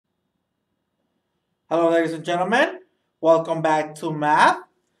Hello, ladies and gentlemen. Welcome back to math.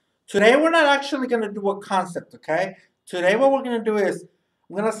 Today, we're not actually going to do a concept, okay? Today, what we're going to do is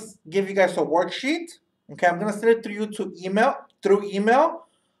I'm going to give you guys a worksheet, okay? I'm going to send it to you through email.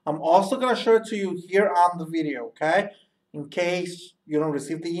 I'm also going to show it to you here on the video, okay? In case you don't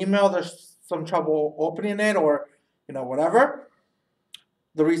receive the email, there's some trouble opening it or, whatever.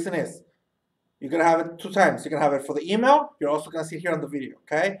 The reason is you're going to have it two times. You're going to have it for the email. You're also going to see it here on the video,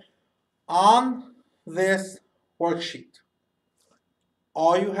 okay? On this worksheet,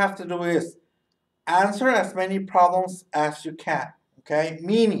 all you have to do is answer as many problems as you can, okay?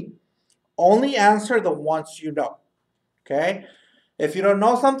 Meaning, only answer the ones you know, okay? If you don't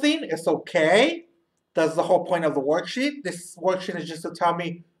know something, it's okay. That's the whole point of the worksheet. This worksheet is just to tell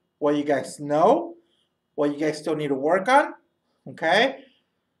me what you guys know, what you guys still need to work on, okay?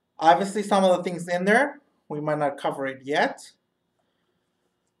 Obviously, some of the things in there, we might not cover it yet,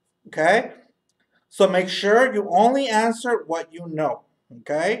 okay? So make sure you only answer what you know,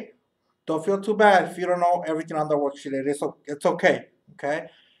 okay? Don't feel too bad if you don't know everything on the worksheet. It's okay, okay?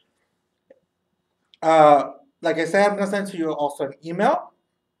 Like I said, I'm going to send to you also an email.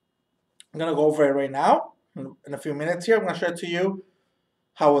 I'm going to go over it right now. In a few minutes here, I'm going to show it to you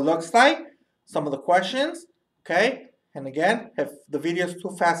how it looks like, some of the questions, okay? And again, if the video is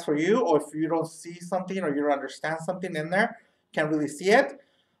too fast for you, or if you don't see something or you don't understand something in there, can't really see it,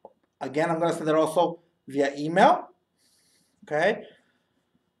 again, I'm going to send it also via email, okay?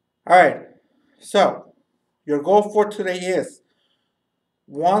 All right, so your goal for today is,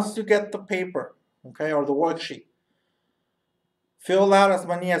 once you get the paper, okay, or the worksheet, fill out as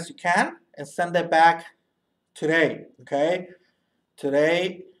many as you can and send it back today, okay?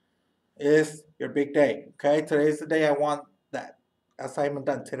 Today is your big day, okay? Today is the day I want that assignment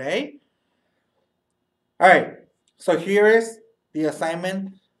done today. All right, so here is the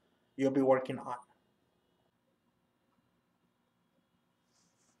assignment you'll be working on.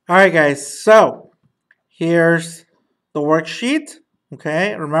 All right, guys, so here's the worksheet,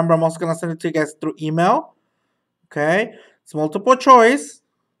 okay? Remember, I'm also going to send it to you guys through email, okay? It's multiple choice,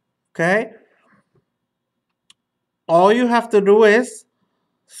 okay? All you have to do is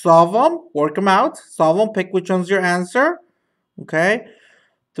solve them, work them out, solve them, pick which one's your answer, okay?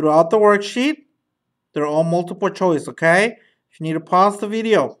 Throughout the worksheet, they're all multiple choice, okay? If you need to pause the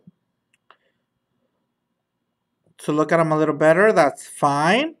video to look at them a little better, that's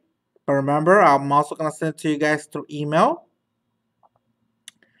fine. But remember, I'm also going to send it to you guys through email.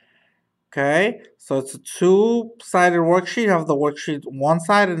 Okay, so it's a two-sided worksheet. You have the worksheet one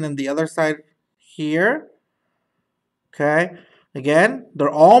side and then the other side here. Okay, again, they're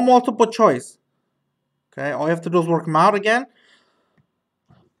all multiple choice. Okay, all you have to do is work them out again.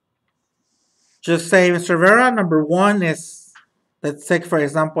 Just say, Mr. Vera, number one is, let's take for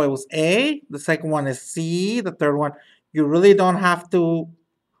example, it was A. The second one is C. The third one, you really don't have to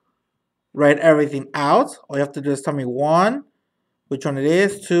write everything out. All you have to do is tell me one, which one it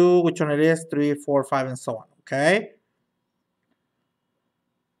is, two, which one it is, three, four, five, and so on. Okay.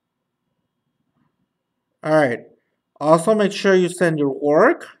 All right. Also, make sure you send your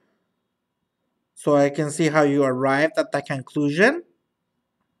work so I can see how you arrived at that conclusion.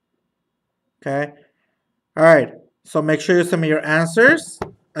 Okay. All right. So make sure you send me your answers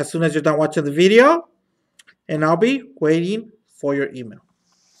as soon as you're done watching the video, and I'll be waiting for your email.